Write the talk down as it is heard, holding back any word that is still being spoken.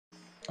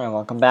And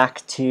welcome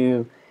back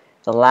to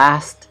the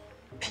last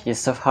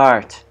piece of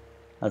heart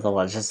of The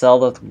Legend of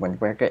Zelda Wind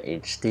Waker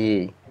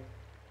HD.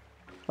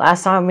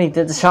 Last time we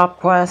did the shop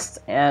quest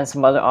and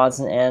some other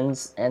odds and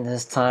ends, and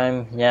this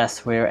time,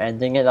 yes, we're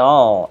ending it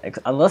all.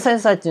 Unless I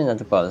decide to do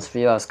another bonus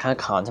video, I was kind of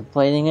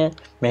contemplating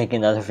it, making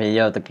another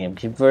video of the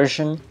GameCube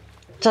version.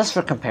 Just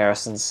for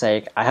comparison's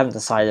sake, I haven't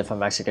decided if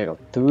I'm actually going to go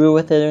through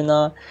with it or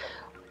not.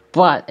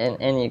 But in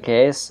any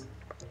case,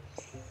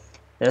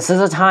 this is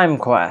a time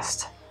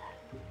quest.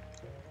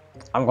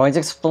 I'm going to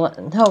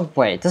explain. No,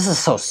 wait, this is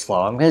so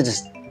slow. I'm going to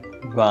just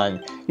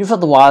run. You fill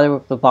the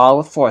bottle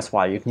with forest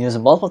water. You can use it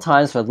multiple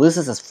times, but it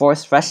loses its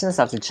forest freshness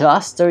after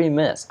just 30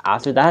 minutes.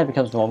 After that, it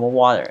becomes normal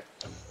water.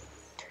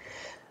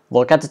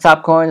 Look at the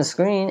top corner of the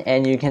screen,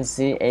 and you can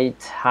see a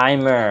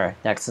timer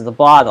next to the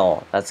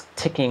bottle that's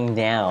ticking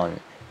down.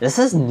 This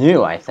is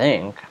new, I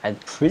think. I'm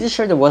pretty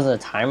sure there wasn't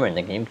a timer in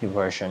the GameCube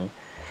version,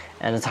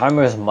 and the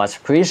timer is much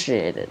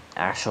appreciated,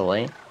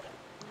 actually.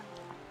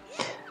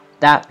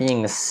 That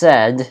being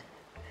said,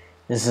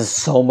 this is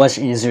so much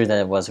easier than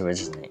it was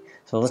originally.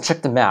 So let's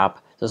check the map.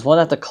 There's one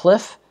at the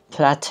Cliff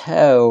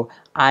Plateau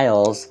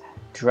Isles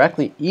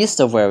directly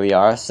east of where we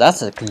are, so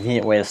that's a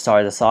convenient way to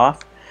start us off.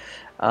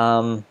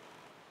 This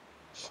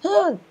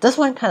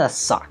one kind of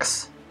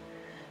sucks.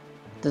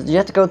 You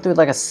have to go through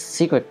like a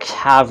secret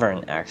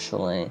cavern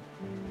actually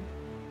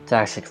to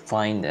actually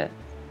find it.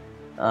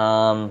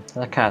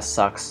 That kind of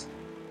sucks.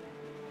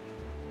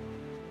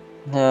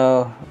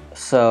 No,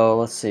 so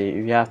let's see.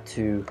 You have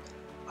to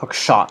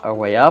hookshot our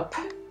way up.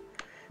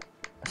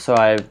 So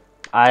I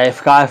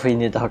forgot if we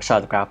need the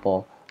hookshot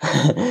grapple.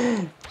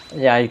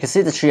 Yeah, you can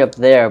see the tree up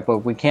there,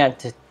 but we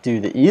can't do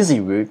the easy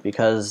route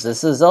because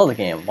this is a Zelda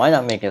game. Why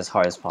not make it as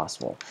hard as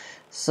possible?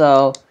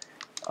 So,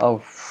 oh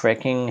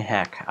freaking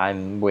heck,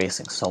 I'm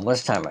wasting so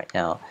much time right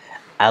now.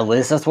 At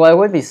least that's what I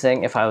would be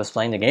saying if I was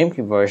playing the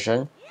GameCube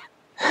version.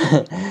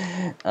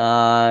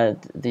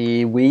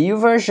 The Wii U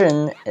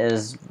version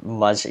is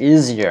much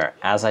easier.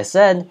 As I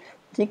said,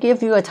 they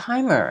give you a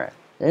timer.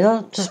 They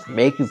don't just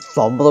make you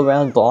fumble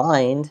around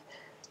blind.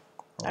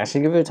 They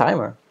actually give you a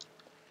timer.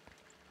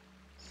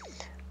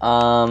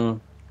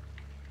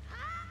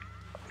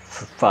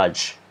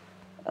 Fudge.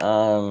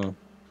 Trying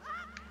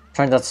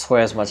not to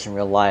swear as much in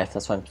real life.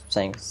 That's why I'm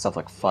saying stuff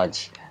like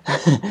fudge.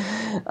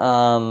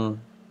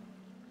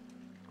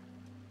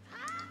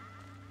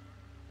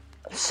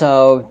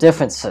 So,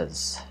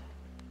 differences.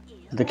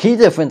 The key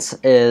difference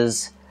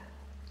is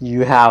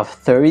you have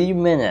 30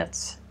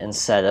 minutes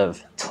instead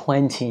of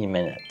 20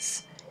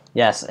 minutes.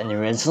 Yes, in the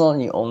original,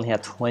 you only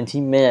have 20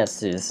 minutes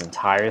to do this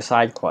entire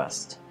side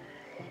quest.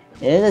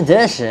 In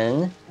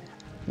addition,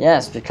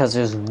 yes, because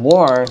there's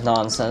more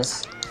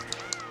nonsense,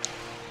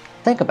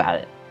 think about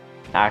it,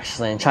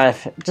 actually, and try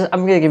to.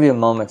 I'm going to give you a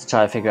moment to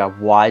try to figure out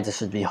why this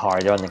should be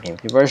harder on the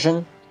GameCube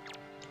version.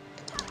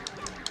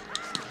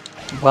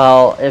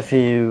 Well, if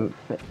you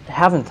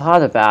haven't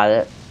thought about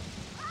it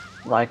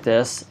like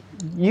this,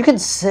 you can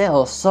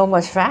sail so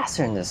much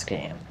faster in this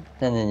game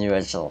than in the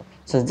original.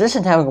 So in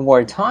addition to having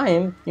more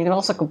time, you can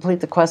also complete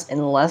the quest in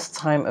less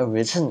time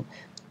than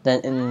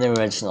in the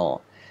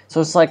original.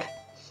 So it's like,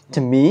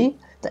 to me,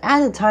 the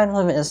added time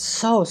limit is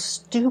so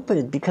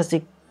stupid because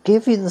they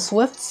give you the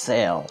swift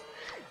sail.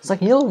 It's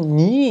like you don't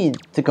need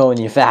to go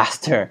any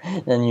faster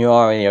than you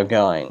already are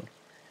going.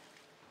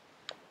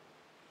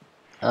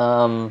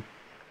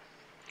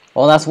 Well,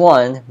 that's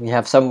one. We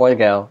have some more to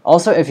go.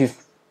 Also, if you,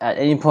 at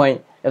any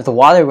point, if the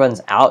water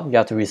runs out, you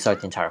have to restart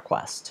the entire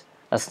quest.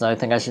 That's another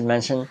thing I should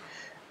mention.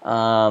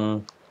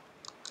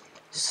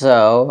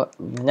 So,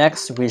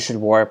 next we should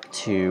warp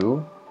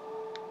to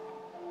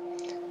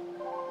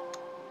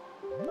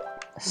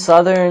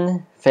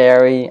Southern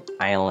Fairy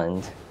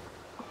Island.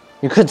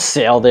 You could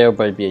sail there,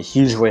 but it'd be a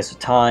huge waste of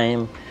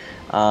time.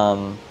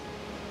 But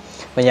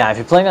yeah, if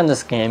you're playing on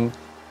this game,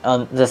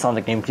 on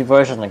the GameCube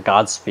version, like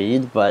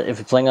Godspeed, but if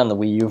you're playing on the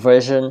Wii U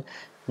version,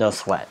 no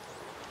sweat.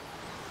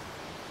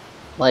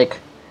 Like,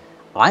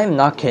 I'm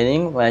not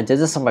kidding, when I did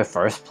this on my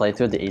first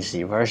playthrough of the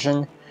HD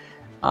version,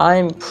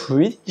 I'm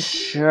pretty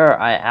sure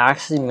I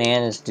actually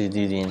managed to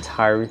do the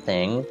entire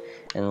thing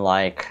in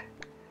like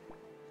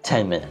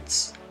 10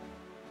 minutes.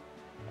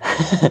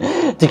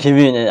 To give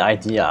you an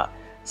idea.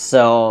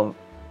 So,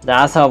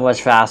 that's how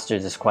much faster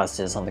this quest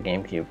is on the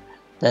GameCube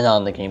than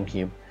on the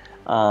GameCube.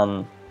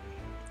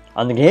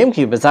 On the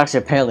GameCube, it's actually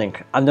apparently,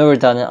 I've never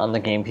done it on the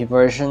GameCube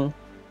version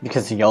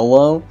because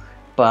YOLO,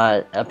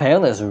 but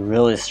apparently it's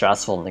really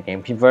stressful in the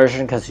GameCube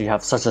version because you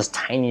have such a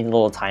tiny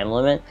little time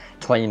limit,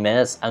 20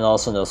 minutes, and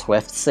also no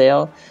swift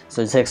sail,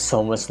 so it takes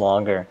so much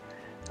longer.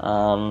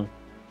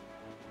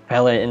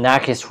 Apparently, in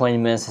that case, 20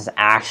 minutes is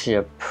actually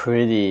a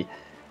pretty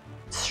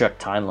strict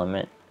time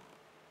limit.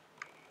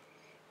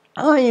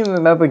 I don't even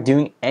remember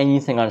doing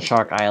anything on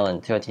Shark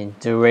Island throughout the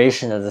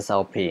duration of this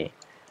LP.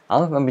 I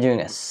don't remember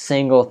doing a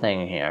single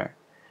thing here.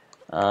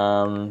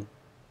 Oh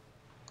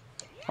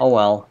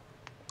well.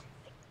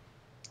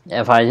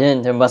 If I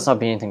didn't, there must not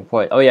be anything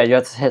for it. Oh yeah, you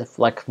have to hit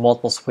like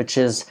multiple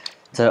switches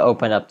to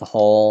open up the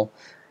hole.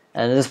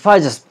 And there's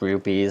probably just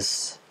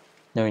rupees.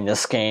 knowing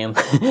this game,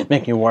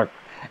 make you work,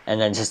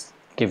 and then just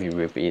give you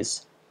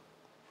rupees.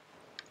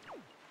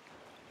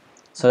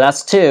 So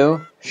that's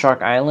 2.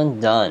 Shark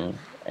Island done.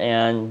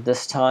 And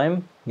this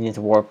time, you need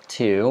to warp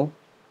 2.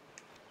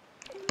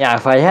 Yeah,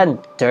 if I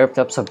hadn't derped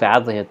up so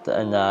badly at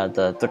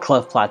the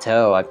Cliff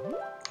Plateau, I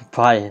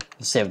probably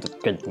saved a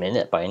good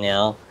minute by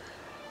now.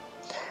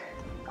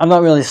 I'm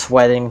not really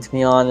sweating, to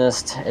be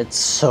honest. It's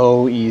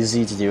so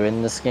easy to do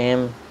in this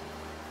game.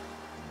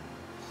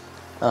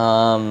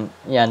 Yeah,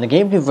 in the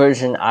GameCube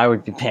version, I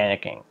would be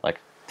panicking, like,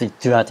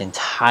 throughout the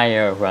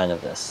entire run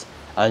of this.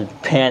 I'd be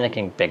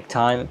panicking big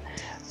time,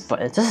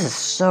 but this is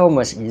so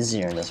much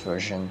easier in this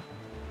version.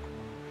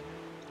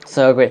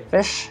 So, Great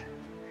Fish,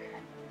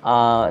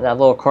 that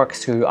little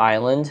corkscrew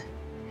island,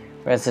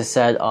 where, as I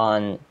said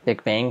on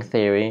Big Bang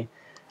Theory,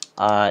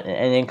 an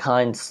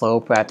inclined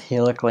slope wrapped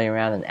helically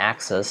around an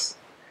axis.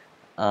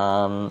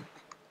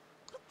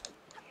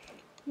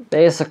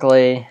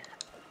 Basically,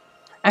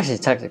 actually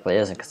technically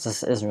isn't, because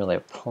this isn't really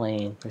a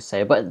plane per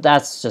se, but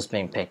that's just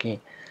being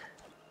picky.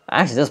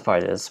 Actually this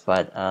part is,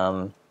 but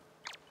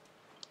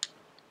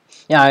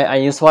yeah, I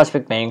used to watch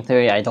Big Bang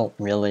Theory. I don't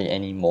really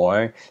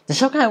anymore. The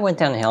show kind of went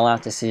downhill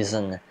after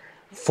season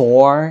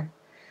 4,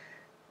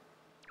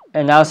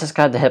 and now it's just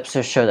kind of the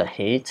hipster show to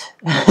hate.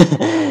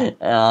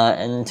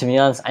 And to be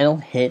honest, I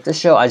don't hate the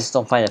show, I just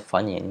don't find it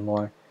funny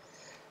anymore.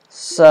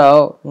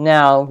 So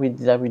now we've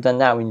done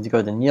that, we need to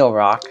go to Neil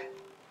Rock.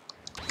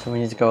 So we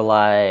need to go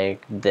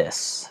like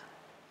this.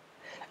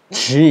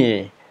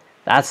 Gee,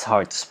 that's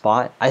hard to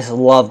spot. I just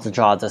love the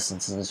draw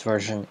distance in this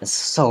version. It's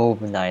so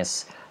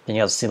nice being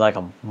able to see like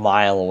a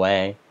mile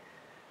away.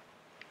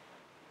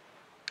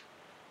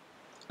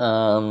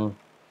 It's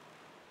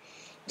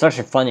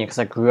actually funny because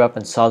I grew up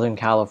in Southern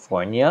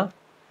California,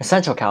 or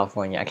Central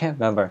California. I can't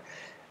remember.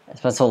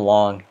 It's been so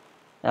long.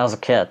 I was a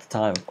kid at the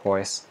time, of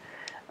course.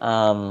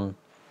 But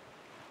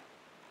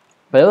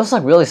it was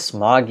like really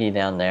smoggy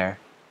down there.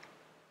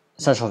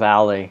 Central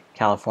Valley,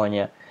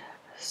 California.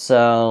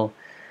 So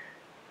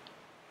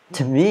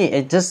to me,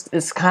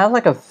 it's kind of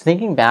like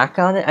thinking back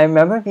on it, I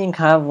remember it being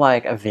kind of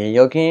like a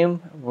video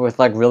game with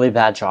like really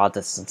bad draw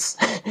distance,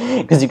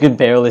 because you could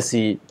barely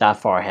see that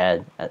far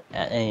ahead at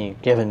any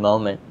given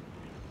moment.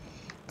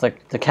 It's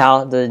like the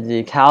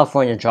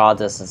California draw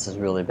distance is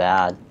really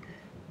bad.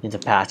 You need to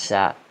patch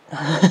that.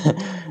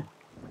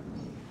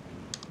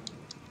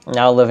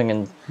 Now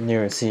living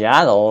near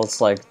Seattle, it's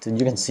like you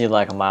can see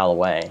like a mile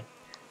away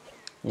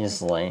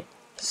easily.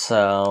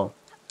 So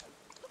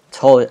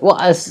totally, well,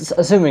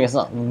 assuming it's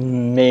not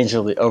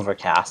majorly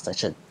overcast, I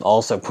should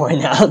also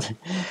point out.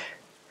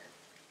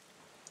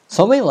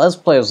 So many Let's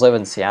Players live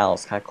in Seattle,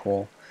 it's kind of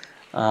cool.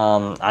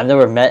 I've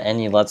never met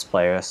any Let's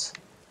Players.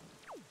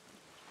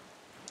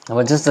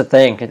 But just to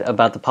think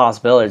about the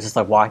possibility, just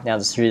like walking down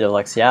the street of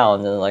like Seattle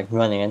and then like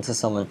running into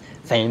someone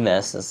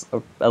famous, is,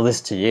 at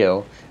least to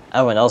you.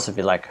 Everyone else would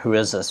be like, who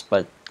is this?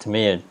 But to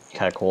me, it's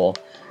kind of cool.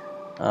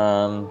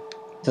 So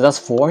that's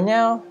 4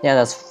 now? Yeah,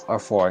 that's our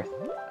 4th.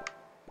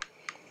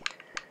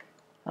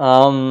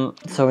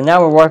 So now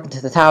we're walking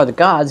to the Tower of the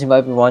Gods. You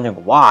might be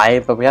wondering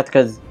why, but we have to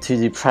go to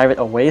the private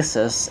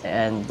oasis,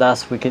 and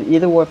thus we could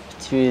either warp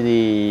to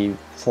the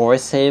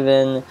Forest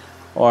Haven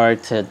or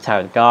to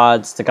Tower of the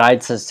Gods. The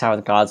guide says Tower of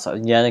the Gods, so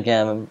yet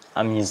again,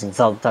 I'm using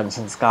Zelda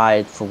Dungeons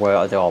Guide for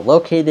where they're all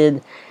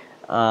located.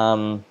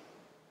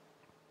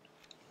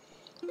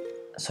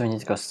 So we need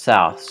to go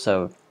south,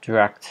 so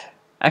direct.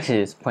 Actually,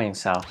 it's pointing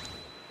south.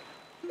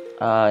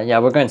 Yeah,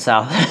 we're going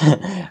south.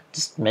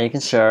 Just making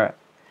sure.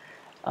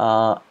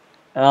 I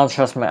don't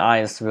trust my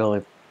eyes to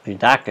really be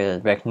that good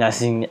at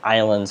recognizing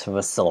islands from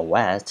a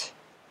silhouette.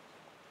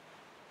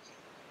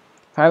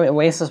 Private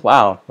oasis.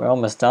 Wow, we're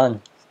almost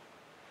done.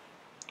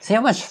 See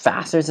how much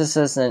faster this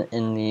is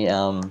in the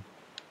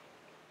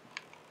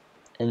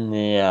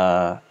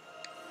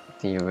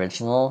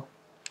original.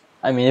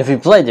 I mean, if you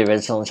played the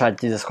original and tried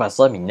to do this quest,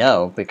 let me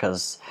know,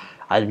 because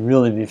I'd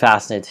really be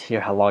fascinated to hear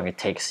how long it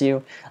takes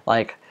you.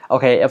 Like,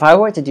 okay, if I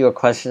were to do a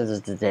question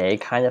of the day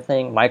kind of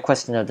thing, my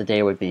question of the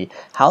day would be,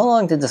 how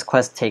long did this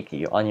quest take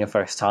you on your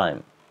first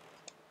time?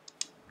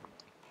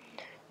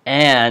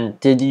 And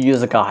did you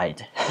use a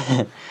guide?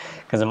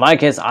 Because in my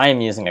case, I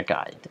am using a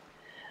guide.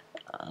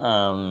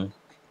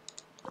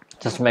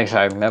 Just to make sure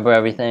I remember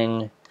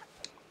everything.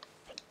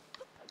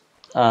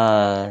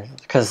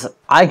 Because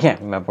I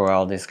can't remember where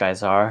all these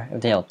guys are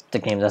if the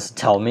game doesn't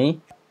tell me.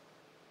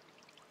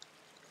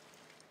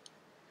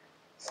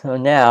 So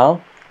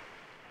now,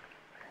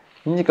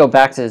 you need to go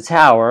back to the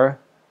tower,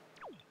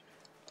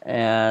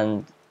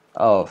 and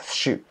oh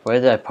shoot, where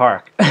did I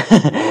park?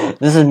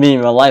 This is me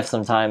in real life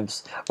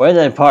sometimes. Where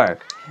did I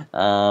park?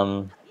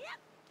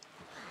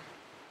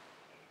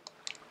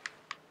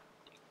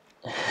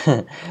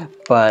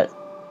 But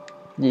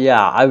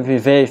yeah, I would be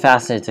very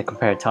fascinated to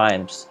compare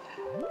times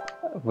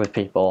with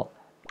people,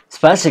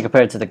 especially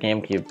compared to the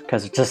GameCube,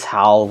 because of just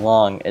how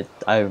long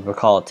I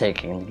recall it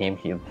taking in the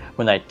GameCube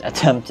when I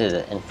attempted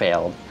it and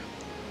failed.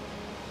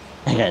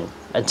 Again,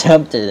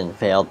 attempted and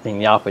failed being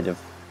the operative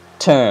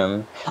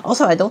term.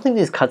 Also, I don't think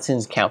these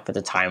cutscenes count for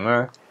the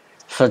timer,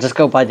 So just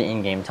go by the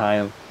in-game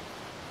time.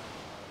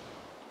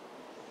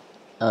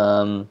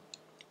 Then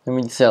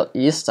we sail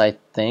east, I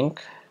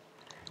think,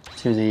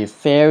 to the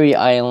Fairy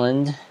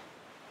Island.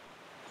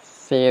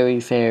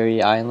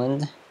 Fairy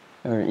Island,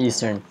 or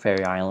Eastern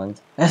Fairy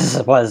Island. This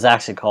is what it's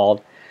actually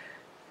called.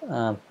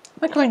 Am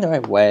I going the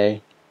right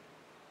way?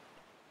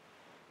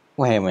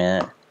 Wait a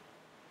minute.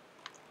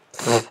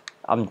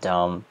 I'm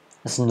dumb.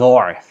 It's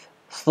north.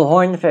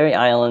 Thorn Fairy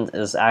Island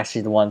is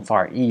actually the one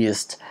far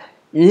east.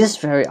 East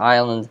Fairy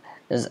Island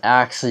is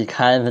actually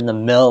kind of in the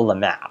middle of the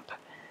map.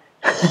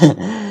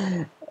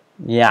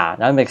 Yeah,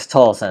 that makes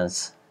total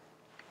sense.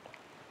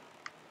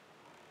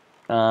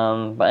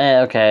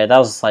 Okay, that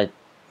was like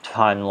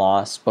time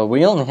loss, but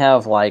we only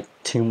have like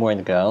 2 more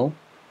to go.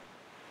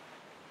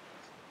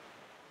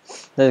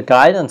 The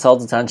guide on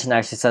Zelda Detention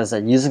actually says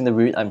that using the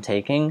route I'm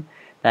taking,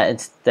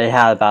 that they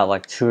had about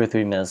like 2 or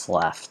 3 minutes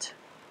left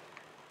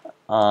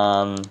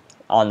on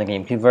the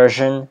GameCube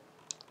version.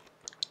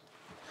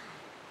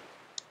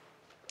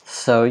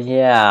 So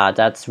yeah,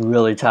 that's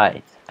really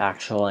tight,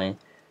 actually.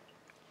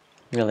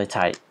 Really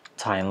tight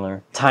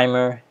timer.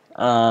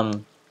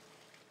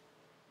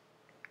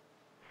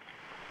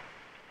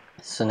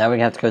 So now we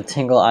have to go to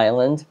Tingle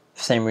Island,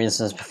 same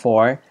reason as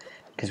before,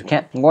 because we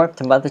can't warp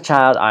to Mother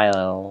Child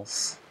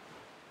Isles.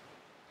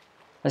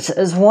 Which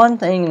is one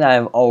thing that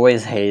I've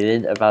always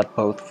hated about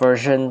both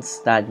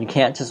versions, that you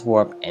can't just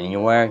warp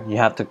anywhere, you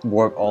have to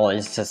warp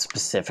always to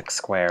specific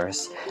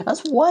squares.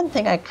 That's one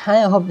thing I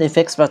kind of hope they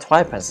fix about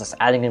Twilight Princess,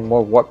 adding in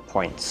more warp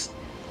points.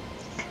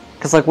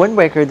 Because like Wind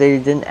Waker, they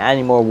didn't add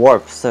any more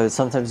warps, so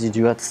sometimes you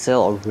do have to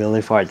sail a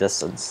really far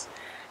distance.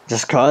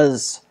 Just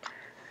cause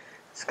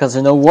there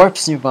are no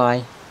warps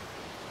nearby.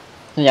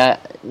 Yeah,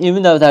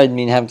 even though that would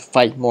mean having to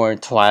fight more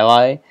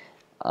Twilight,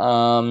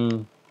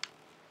 I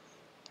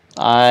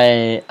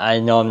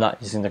know I'm not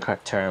using the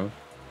correct term.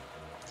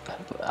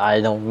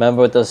 I don't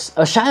remember what those...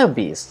 Oh, Shadow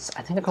Beasts!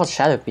 I think they're called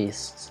Shadow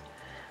Beasts.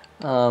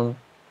 Even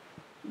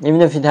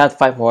if you'd have to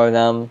fight more of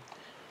them,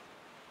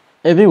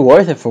 it'd be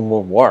worth it for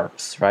more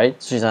warps, right?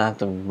 So you don't have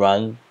to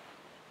run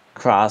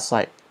across,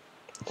 like,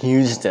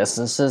 huge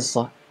distances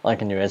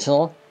like in the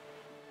original.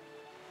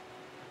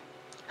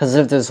 Because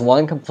if there's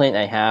one complaint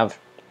I have,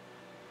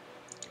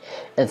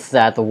 it's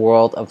that the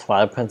world of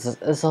Twilight Princess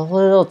is a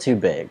little too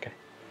big.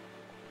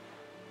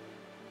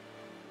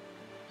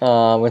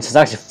 Which is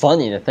actually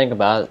funny to think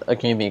about, a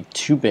game being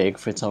too big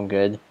for its own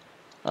good.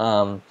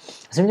 I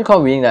seem to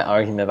recall reading that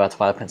argument about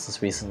Twilight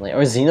Princess recently,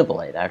 or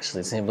Xenoblade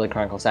actually, Xenoblade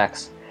Chronicles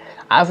X.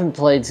 I haven't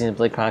played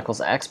Xenoblade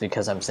Chronicles X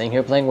because I'm sitting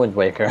here playing Wind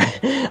Waker.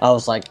 I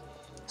was like,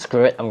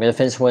 screw it, I'm gonna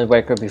finish Wind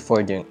Waker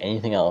before doing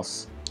anything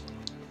else.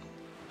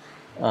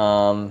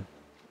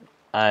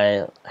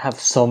 I have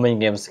so many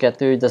games to get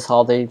through this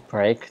holiday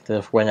break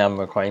when I'm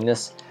recording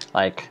this.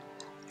 Like,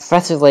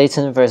 Professor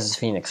Layton versus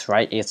Phoenix,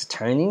 right? Ace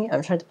Attorney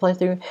I'm trying to play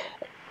through.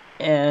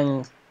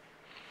 And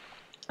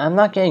I'm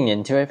not getting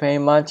into it very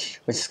much,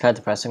 which is kind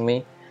of depressing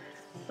me.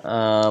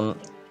 I'm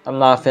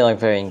not feeling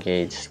very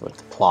engaged with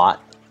the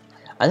plot.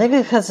 I think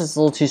because it's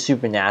a little too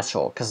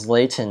supernatural, because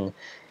Layton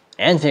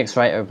and Phoenix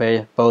Wright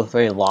are both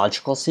very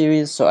logical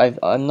series, so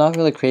I'm not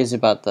really crazy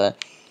about the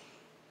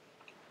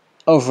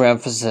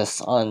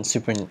overemphasis on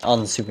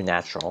the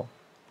supernatural.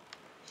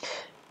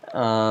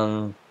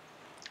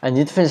 I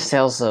need to finish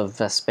Tales of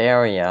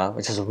Vesperia,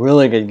 which is a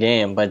really good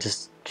game, but I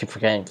just keep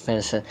forgetting to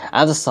finish it. I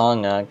have the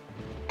song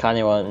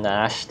Kanye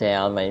Nash Day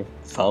on my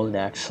phone,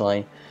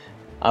 actually.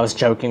 I was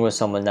joking with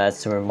someone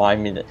that's to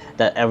remind me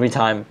that every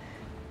time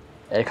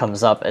it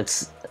comes up,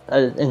 it's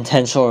an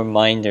intentional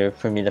reminder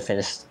for me to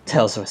finish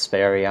Tales of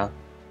Vesperia.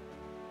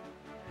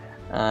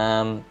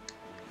 Yeah,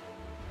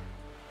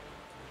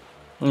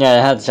 I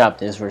have the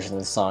Japanese version of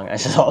the song. I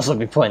should also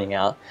be pointing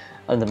out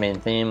of the main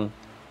theme.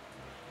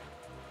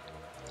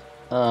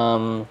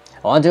 I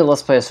want to do a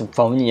Let's Play of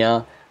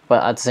Symphonia,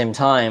 but at the same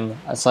time,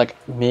 it's like,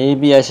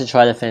 maybe I should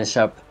try to finish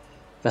up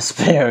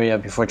Vesperia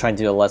before trying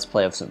to do a Let's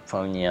Play of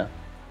Symphonia.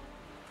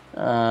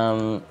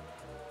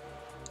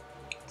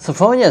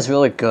 Symphonia is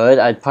really good.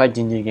 I'd probably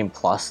do New Game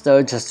Plus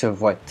though, just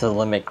to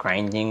limit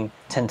grinding.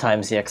 10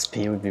 times the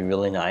XP would be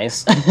really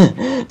nice,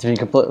 to be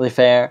completely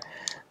fair.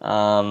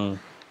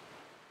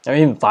 Or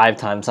even 5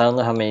 times. I don't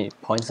know how many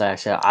points I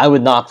actually have. I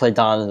would not play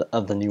Dawn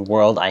of the New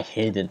World. I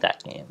hated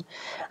that game.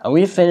 And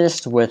we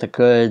finished with a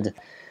good...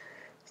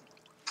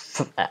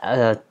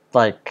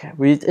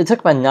 it took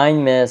about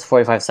 9 minutes,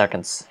 45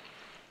 seconds.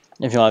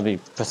 If you want to be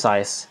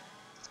precise.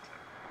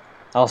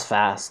 That was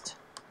fast.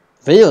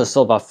 Video is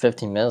still about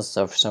 15 minutes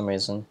though, for some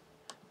reason.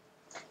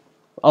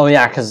 Oh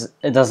yeah, because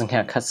it doesn't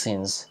count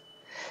cutscenes.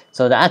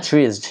 So that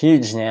tree is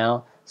huge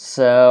now.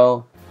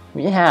 So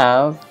we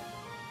have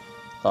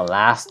the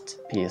last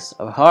piece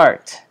of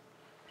heart.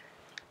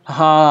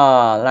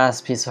 Haha,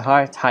 last piece of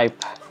heart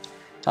type.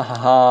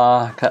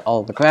 Haha, cut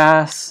all the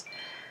grass.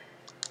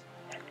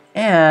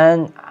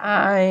 And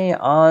I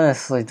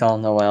honestly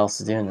don't know what else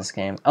to do in this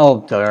game.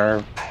 Oh,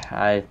 derp.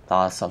 I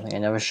thought of something I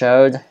never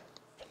showed.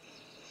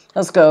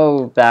 Let's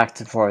go back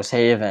to Forest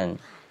Haven.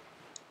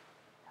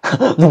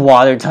 The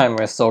water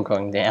timer is still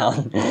going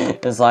down.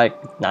 It's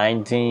like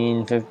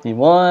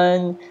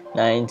 1951,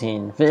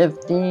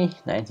 1950,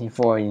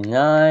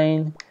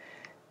 1949.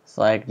 It's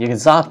like, you can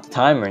stop the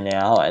timer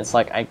now. It's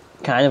like, I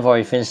kind of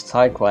already finished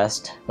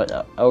Sidequest,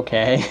 but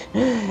okay.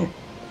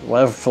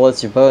 Whatever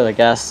floats your boat, I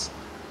guess.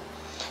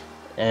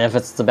 And if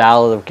it's the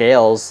Battle of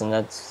Gales, then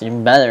that's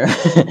even better.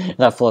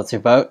 That floats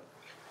your boat.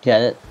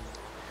 Get it?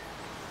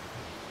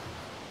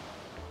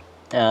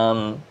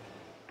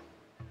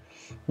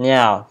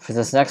 Now, for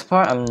this next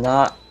part, I'm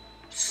not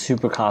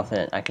super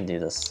confident I can do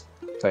this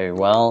very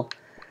well.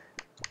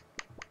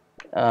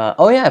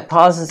 Oh yeah, it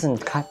pauses and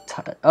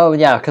cut. Oh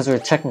yeah, because we were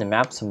checking the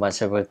map so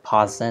much, it would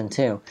pause then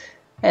too.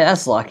 Hey,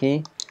 that's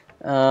lucky.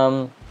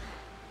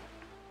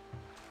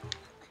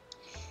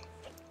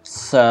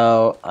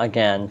 So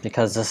again,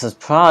 because this is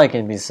probably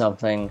going to be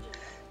something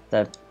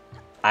that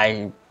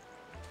I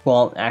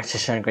won't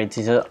actually show in great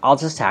detail, I'll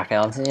just tack it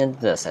onto the end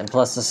of this. And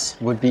plus,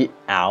 this would be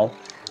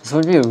this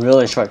would be a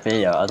really short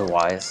video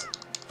otherwise.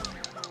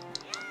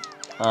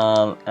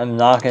 I'm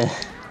not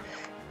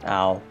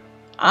gonna.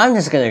 I'm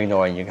just gonna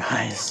ignore you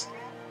guys.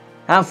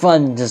 Have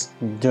fun just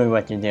doing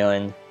what you're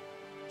doing.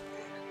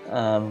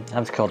 I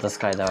have to kill this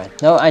guy though.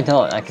 No, I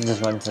don't. I can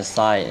just run to the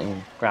side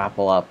and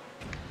grapple up.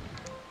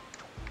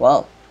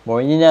 Well,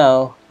 more you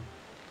know.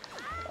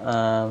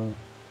 Jump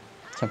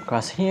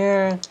across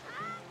here,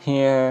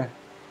 here,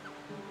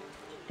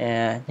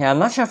 and yeah, I'm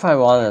not sure if I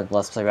want to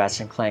Let's Play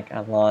Ratchet & Clank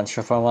at launch,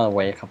 or if I want to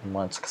wait a couple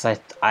months, because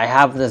I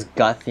have this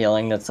gut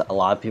feeling that a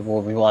lot of people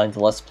will be wanting to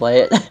Let's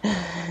Play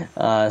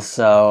it.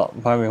 So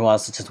part of me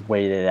wants to just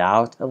wait it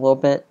out a little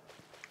bit.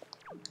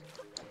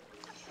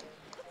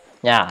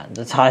 Yeah,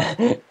 the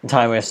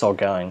timer is still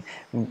going.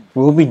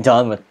 We'll be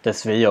done with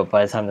this video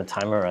by the time the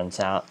timer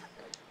runs out.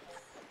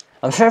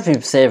 I'm sure if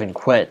you save and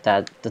quit,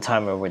 that the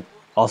timer would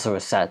also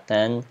reset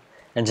then,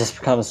 and just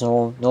becomes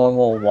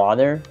normal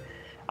water.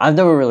 I've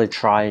never really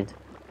tried.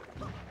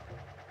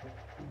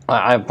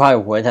 I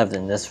probably would have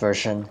in this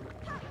version.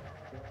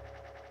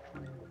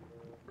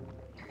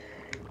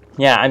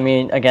 Yeah, I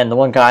mean, again, the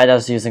one guide I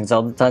was using,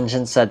 Zelda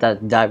Dungeon, said that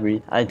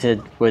I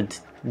did would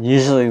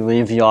usually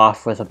leave you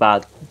off with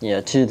about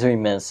 2 to 3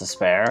 minutes to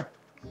spare,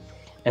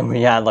 and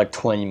we had like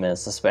 20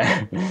 minutes to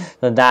spare.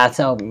 So that's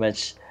how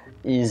much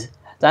easy.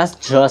 That's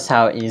just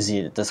how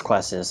easy this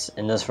quest is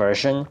in this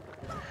version.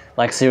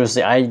 Like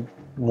seriously, I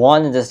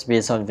wanted this to be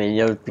its own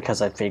video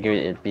because I figured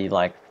it'd be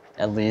like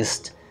at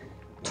least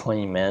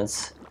 20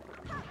 minutes.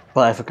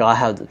 But I forgot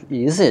how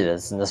easy it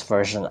is in this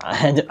version.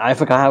 I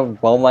forgot how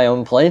well my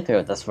own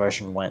playthrough of this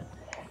version went.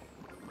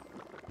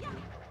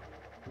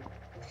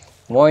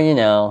 More you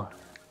know.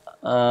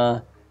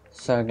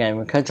 So again,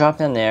 we could drop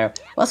down there.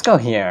 Let's go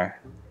here.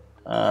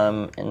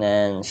 And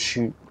then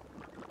shoot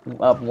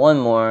up one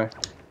more.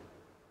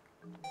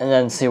 And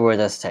then see where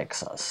this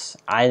takes us.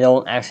 I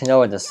don't actually know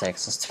where this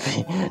takes us,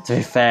 to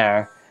be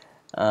fair.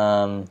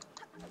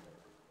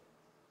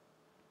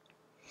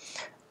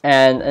 And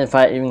if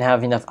I even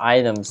have enough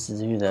items to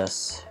do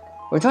this.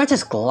 Or do I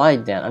just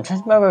glide down? I'm trying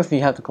to remember if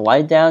you have to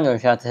glide down or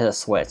if you have to hit a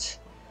switch.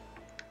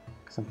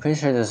 Because I'm pretty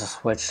sure there's a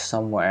switch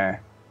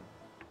somewhere.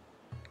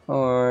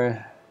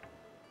 Or...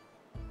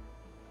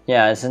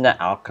 yeah, it's in that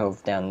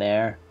alcove down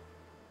there.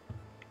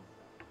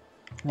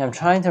 Yeah, I'm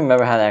trying to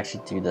remember how to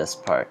actually do this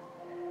part.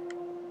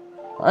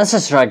 Let's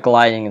just try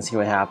gliding and see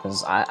what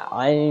happens.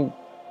 I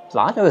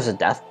thought it was a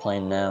death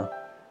plane though.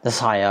 This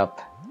high up.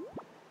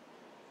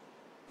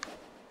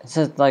 Is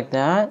it like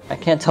that? I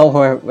can't tell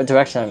what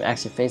direction I'm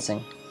actually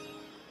facing.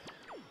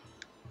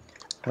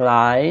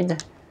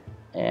 Glide.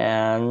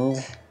 And...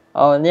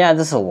 oh yeah,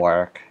 this will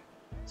work.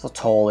 This will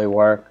totally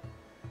work.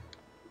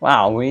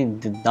 Wow, we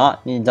did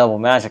not need double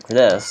magic for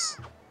this.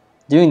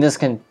 Doing this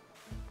can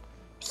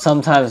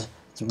sometimes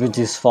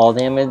reduce fall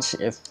damage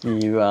if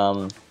you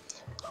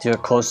do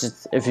it closer,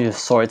 if you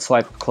sword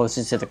swipe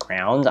closer to the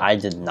ground. I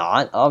did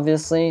not,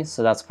 obviously,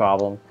 so that's a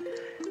problem.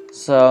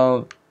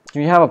 So,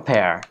 do you have a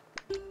pair?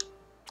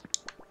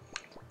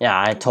 Yeah,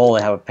 I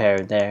totally have a pair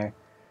there.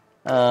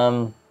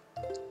 So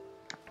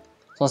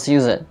let's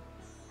use it.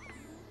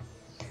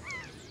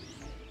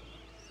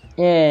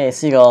 Yay,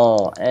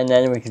 seagull! And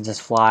then we can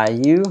just fly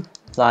you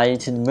to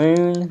the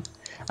moon.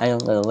 I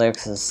don't know the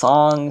lyrics of the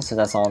song, so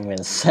that's all I'm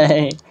gonna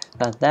say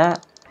about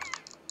that.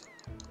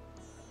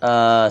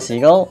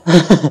 Seagull?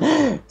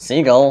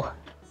 Seagull.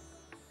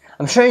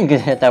 I'm sure you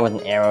could hit that with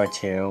an arrow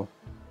too.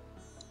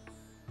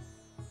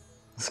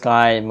 This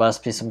guy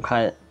must be some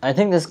kind of... I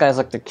think this guy's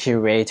like the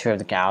curator of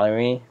the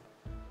gallery.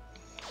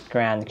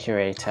 Grand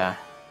curator.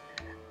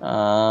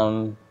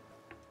 Or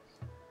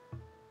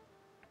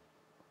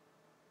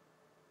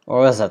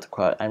was that the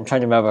quote? I'm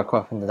trying to remember a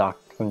quote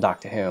from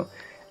Doctor Who.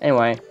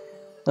 Anyway,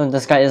 no,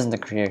 this guy isn't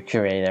the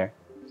curator.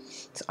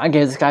 So I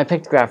gave this guy a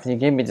pictograph and he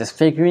gave me this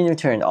figurine in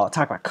return. Oh,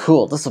 talk about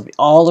cool. This will be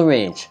all the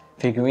rage.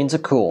 Figurines are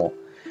cool.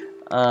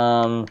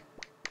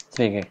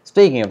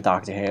 Speaking of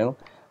Doctor Who.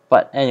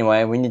 But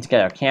anyway, we need to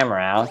get our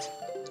camera out.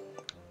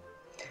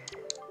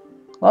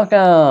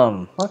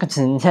 Welcome! Welcome to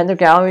the Nintendo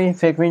Gallery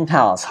Figurine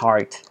Palace,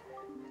 Heart.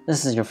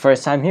 This is your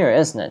first time here,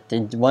 isn't it?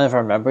 Did one of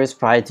our members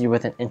provide you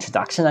with an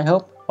introduction, I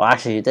hope? Well,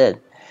 actually, you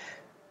did.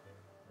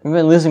 We've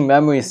been losing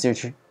members due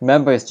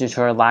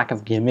to our lack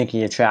of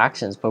gimmicky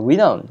attractions, but we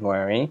don't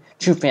worry.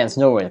 True fans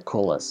know we're the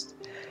coolest.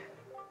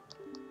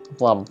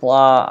 Blah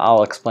blah,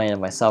 I'll explain it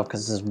myself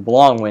because this is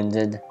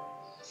long-winded.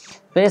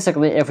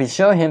 Basically, if we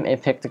show him a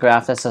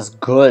pictograph that says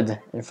good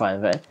in front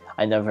of it,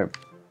 I never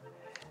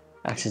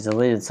actually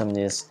deleted some of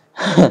these.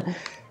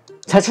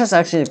 Tetra's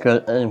actually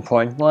an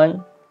important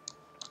one.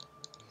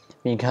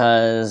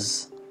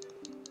 Because,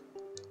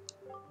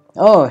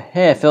 oh,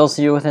 hey, it fills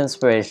you with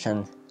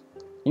inspiration.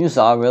 You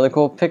saw a really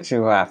cool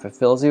pictograph. It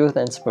fills you with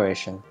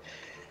inspiration.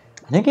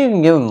 I think you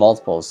can give him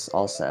multiples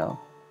also.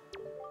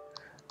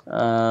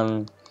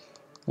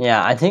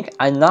 Yeah, I think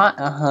I'm not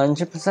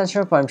 100%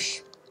 sure, but I'm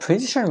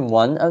pretty sure in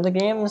one of the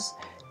games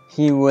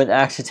he would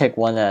actually take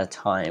one at a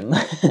time.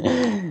 That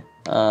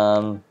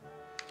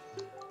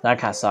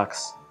kind of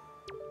sucks.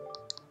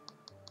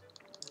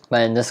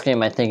 But in this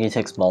game, I think he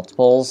takes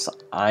multiples.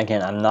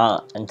 Again, I'm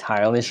not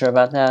entirely sure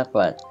about that,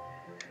 but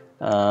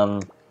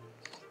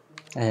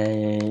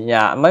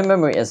yeah, my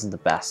memory isn't the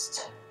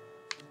best.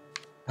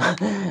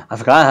 I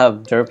forgot how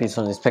derpy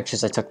some of these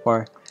pictures I took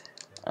were.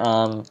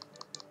 Oh,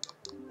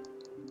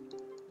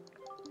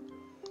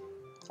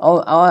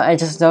 I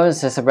just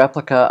noticed there's a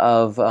replica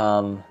of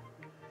a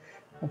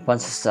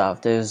bunch of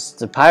stuff. There's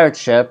the pirate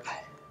ship.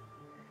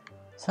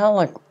 It's not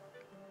like.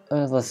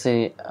 Let's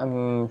see,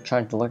 I'm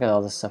trying to look at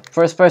all this stuff.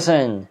 First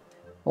person!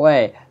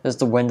 Wait, there's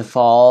the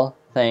windfall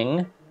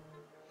thing.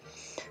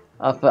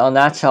 Up on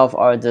that shelf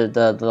are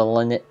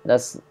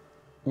that's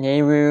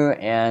Nehru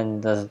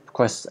and of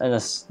course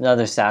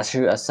another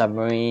statue, a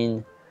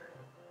submarine.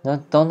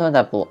 Don't know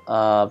what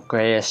that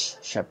grayish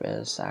ship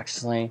is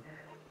actually.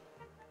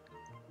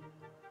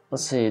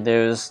 Let's see,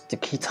 there's the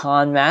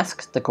Khitan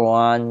mask, the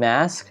Goron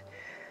mask,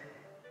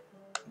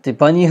 the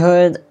bunny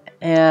hood,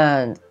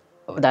 and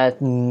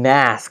that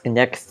mask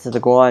next to the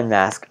Goron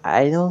mask.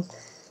 I don't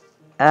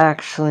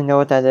actually know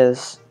what that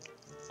is.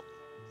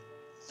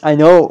 I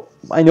know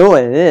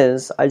what it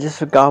is. I just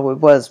forgot what it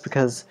was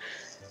because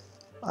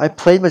I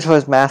played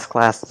Majora's Mask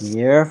last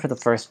year for the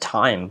first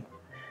time.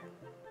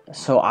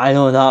 So I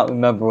do not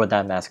remember what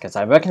that mask is.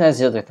 I recognize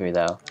the other three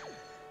though.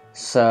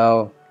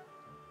 So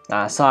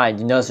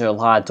aside, you notice there are a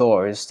lot of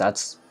doors.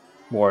 That's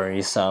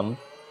worrisome.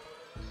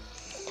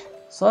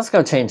 So let's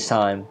go change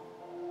time.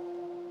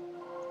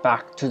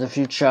 Back to the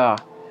future.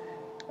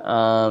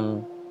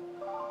 Or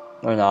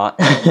not.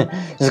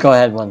 Just go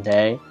ahead one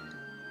day.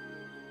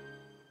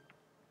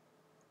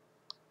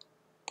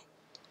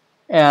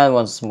 And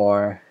once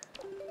more.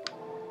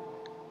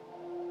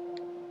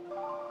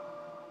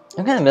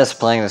 I'm gonna miss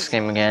playing this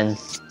game again.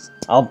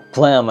 I'll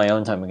play on my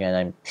own time again,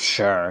 I'm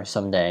sure,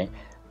 someday.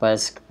 But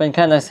it's been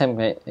kinda nice having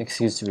an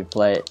excuse to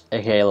replay it,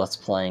 aka let's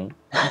playing.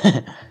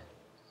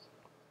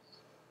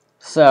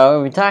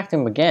 So, we attacked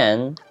him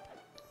again.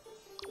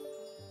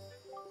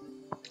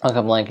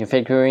 Welcome, Blank. Your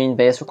figurine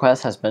base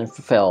request has been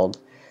fulfilled.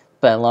 It's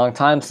been a long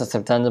time since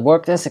I've done the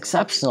work this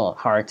exceptional,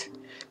 Heart.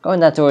 Go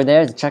in that door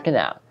there to check it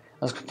out.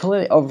 I was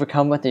completely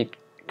overcome with the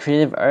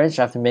creative urge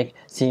after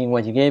seeing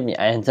what you gave me.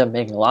 I ended up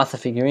making lots of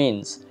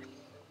figurines.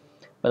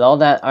 But all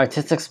that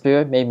artistic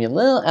spirit made me a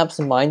little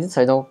absent-minded,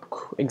 so I don't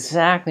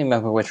exactly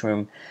remember which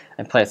room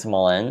I placed them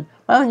all in.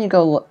 Why don't you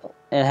go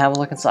and have a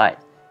look inside?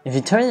 If you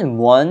turn in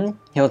one,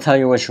 he'll tell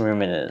you which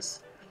room it is.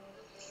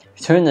 If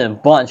you turn in a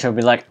bunch, he'll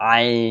be like,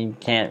 I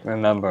can't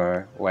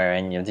remember where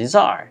any of these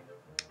are.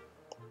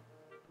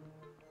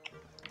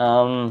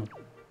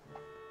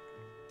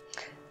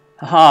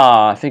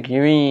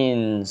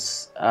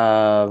 Figurines. Okay,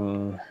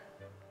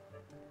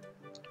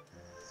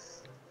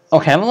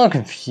 I'm a little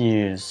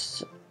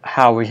confused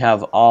how we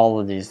have all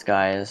of these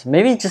guys.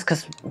 Maybe just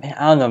because,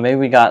 I don't know, maybe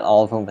we got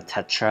all of them with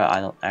Tetra, I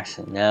don't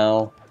actually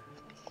know.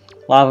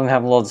 A lot of them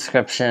have little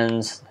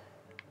descriptions.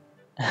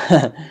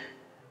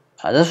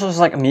 This was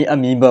like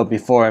Amiibo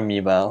before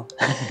Amiibo.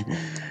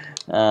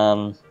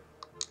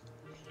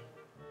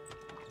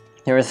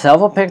 There are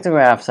several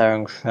pictographs that are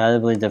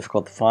incredibly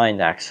difficult to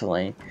find,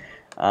 actually.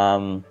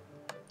 Of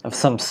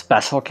some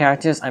special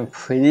characters, I'm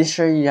pretty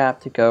sure you have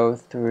to go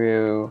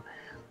through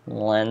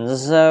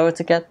Lenzo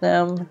to get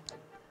them.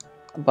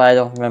 But I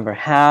don't remember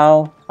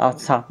how, off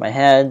the top of my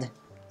head.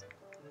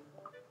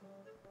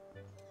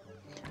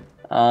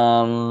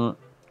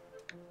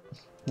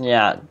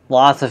 Yeah,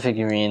 lots of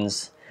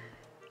figurines.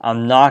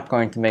 I'm not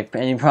going to make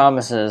any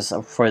promises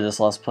for this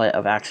Let's Play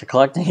of actually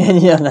collecting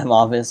any of them,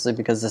 obviously,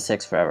 because this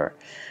takes forever.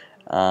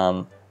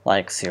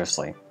 Like,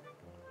 seriously.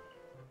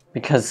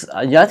 Because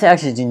you have to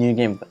actually do New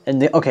Game...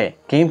 okay,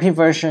 GameCube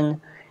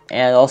version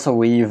and also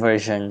Wii U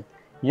version,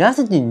 you have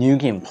to do New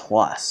Game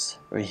Plus,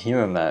 or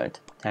Hero Mode,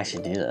 to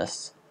actually do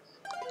this.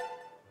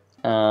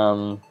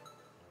 No,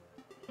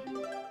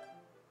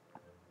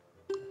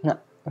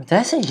 did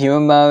I say Hero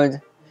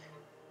Mode?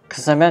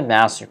 Because I meant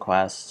Master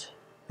Quest.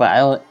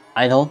 But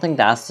I don't think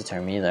that's the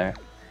term either.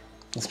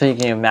 And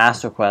speaking of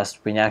Master Quest,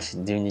 we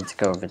actually do need to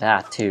go over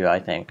that too, I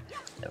think.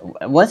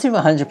 Once you're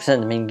 100%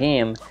 the main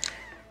game,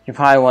 you're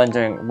probably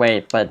wondering,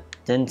 wait, but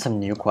didn't some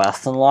new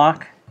quests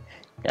unlock?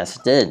 Yes,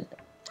 it did.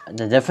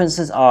 The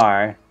differences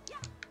are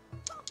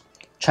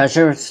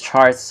treasure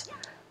charts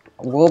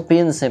will be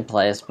in the same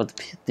place, but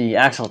the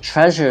actual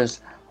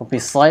treasures will be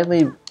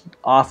slightly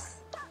off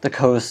the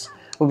coast,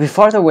 will be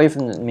farther away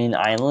from the main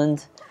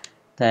island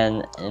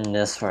than in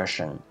this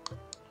version.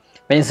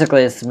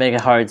 Basically, it's to make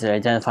it hard to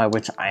identify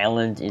which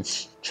island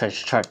each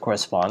treasure chart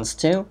corresponds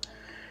to.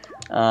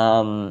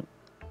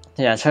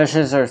 Yeah,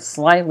 treasures are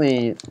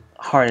slightly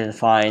harder to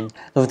find,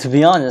 though to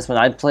be honest, when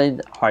I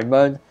played hard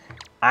mode,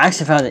 I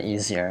actually found it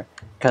easier,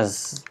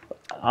 because,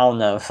 I don't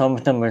know, some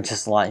of them were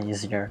just a lot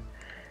easier.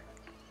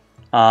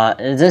 In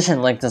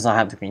addition, Link does not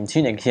have the green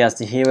tunic. He has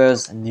the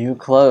hero's new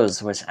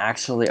clothes, which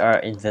actually are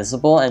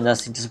invisible, and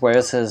thus he just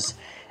wears his,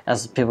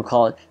 as people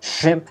call it,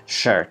 shrimp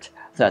shirt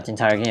throughout the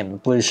entire game, the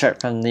blue shirt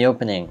from the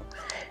opening.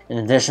 In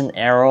addition,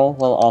 Errol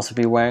will also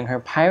be wearing her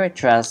pirate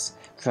dress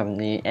from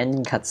the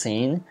ending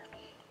cutscene.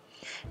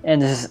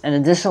 And there's an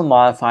additional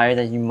modifier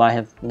that you might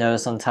have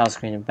noticed on the title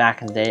screen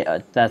back in the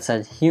day that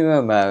said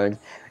Hero Mode.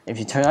 If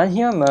you turn on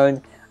Hero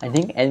Mode, I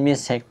think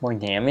enemies take more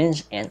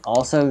damage, and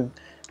also,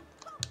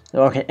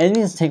 okay,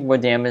 enemies take more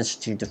damage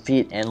to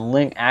defeat, and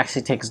Link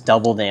actually takes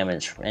double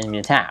damage from enemy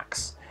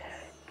attacks.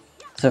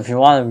 So if you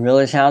want to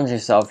really challenge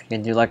yourself, you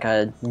can do like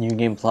a New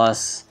Game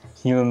Plus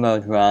Hero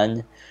Mode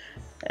run,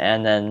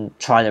 and then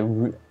try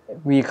to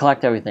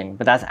recollect everything.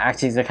 But that's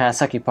actually the kind of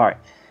sucky part.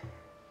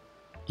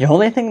 The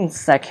only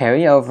things that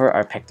carry over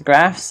are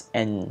pictographs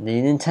and the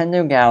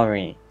Nintendo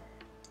Gallery.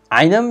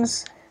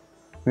 Items,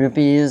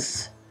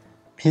 rupees,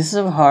 pieces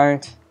of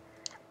heart,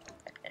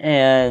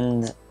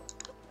 and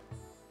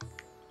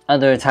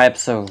other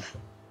types of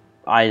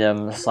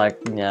items like,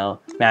 you know,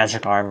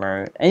 magic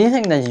armor.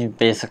 Anything that you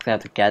basically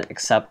have to get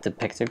except the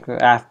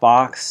pictograph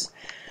box,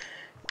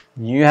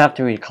 you have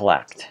to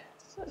recollect.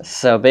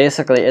 So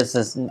basically, it's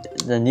this,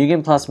 the New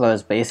Game Plus mode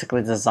is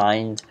basically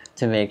designed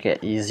to make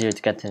it easier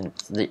to get to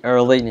the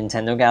early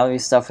Nintendo Gallery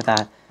stuff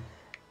without,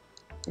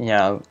 you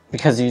know,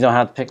 because you don't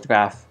have the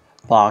pictograph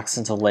box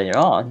until later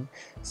on.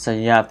 So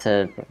you have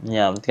to, you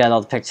know, get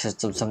all the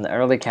pictures of some of the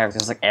early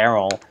characters like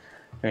Errol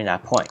during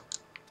that point.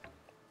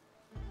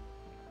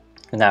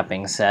 With that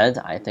being said,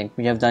 I think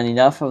we have done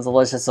enough of The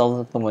Legend of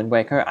Zelda The Wind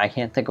Waker. I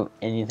can't think of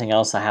anything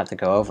else I have to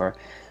go over.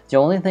 The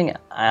only thing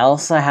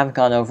else I haven't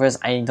gone over is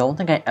I don't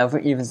think I ever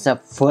even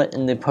stepped foot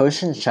in the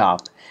potion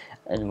shop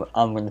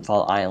on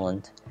Windfall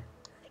Island.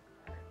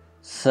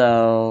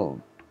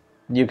 So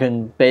you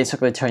can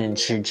basically turn in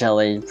true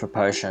jelly for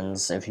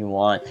potions if you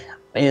want.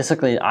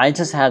 Basically, I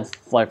just had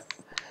like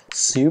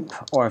soup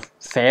or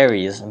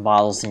fairies in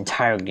bottles the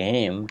entire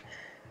game.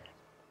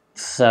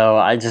 So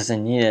I just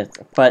didn't need it.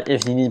 But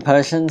if you need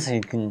potions, you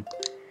can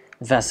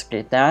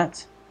investigate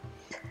that.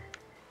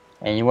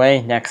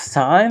 Anyway, next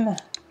time,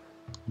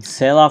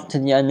 sail off to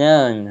the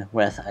unknown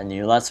with a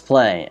new Let's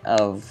Play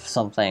of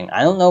something.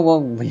 I don't know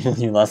what will be the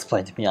new Let's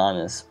Play, to be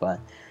honest, but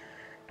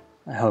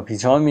I hope you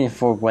join me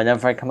for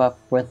whatever I come up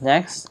with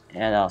next,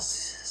 and I'll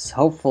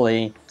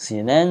hopefully see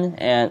you then.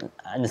 And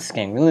this is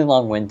getting really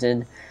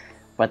long-winded,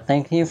 but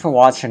thank you for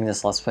watching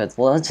this Let's Play of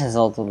The Legend of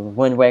Zelda The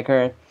Wind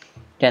Waker.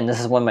 Again,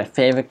 this is one of my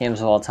favorite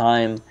games of all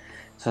time,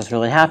 so I was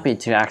really happy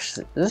to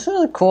actually, this is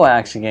really cool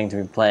actually getting to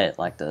replay it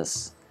like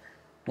this.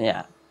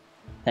 Yeah,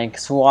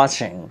 thanks for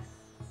watching.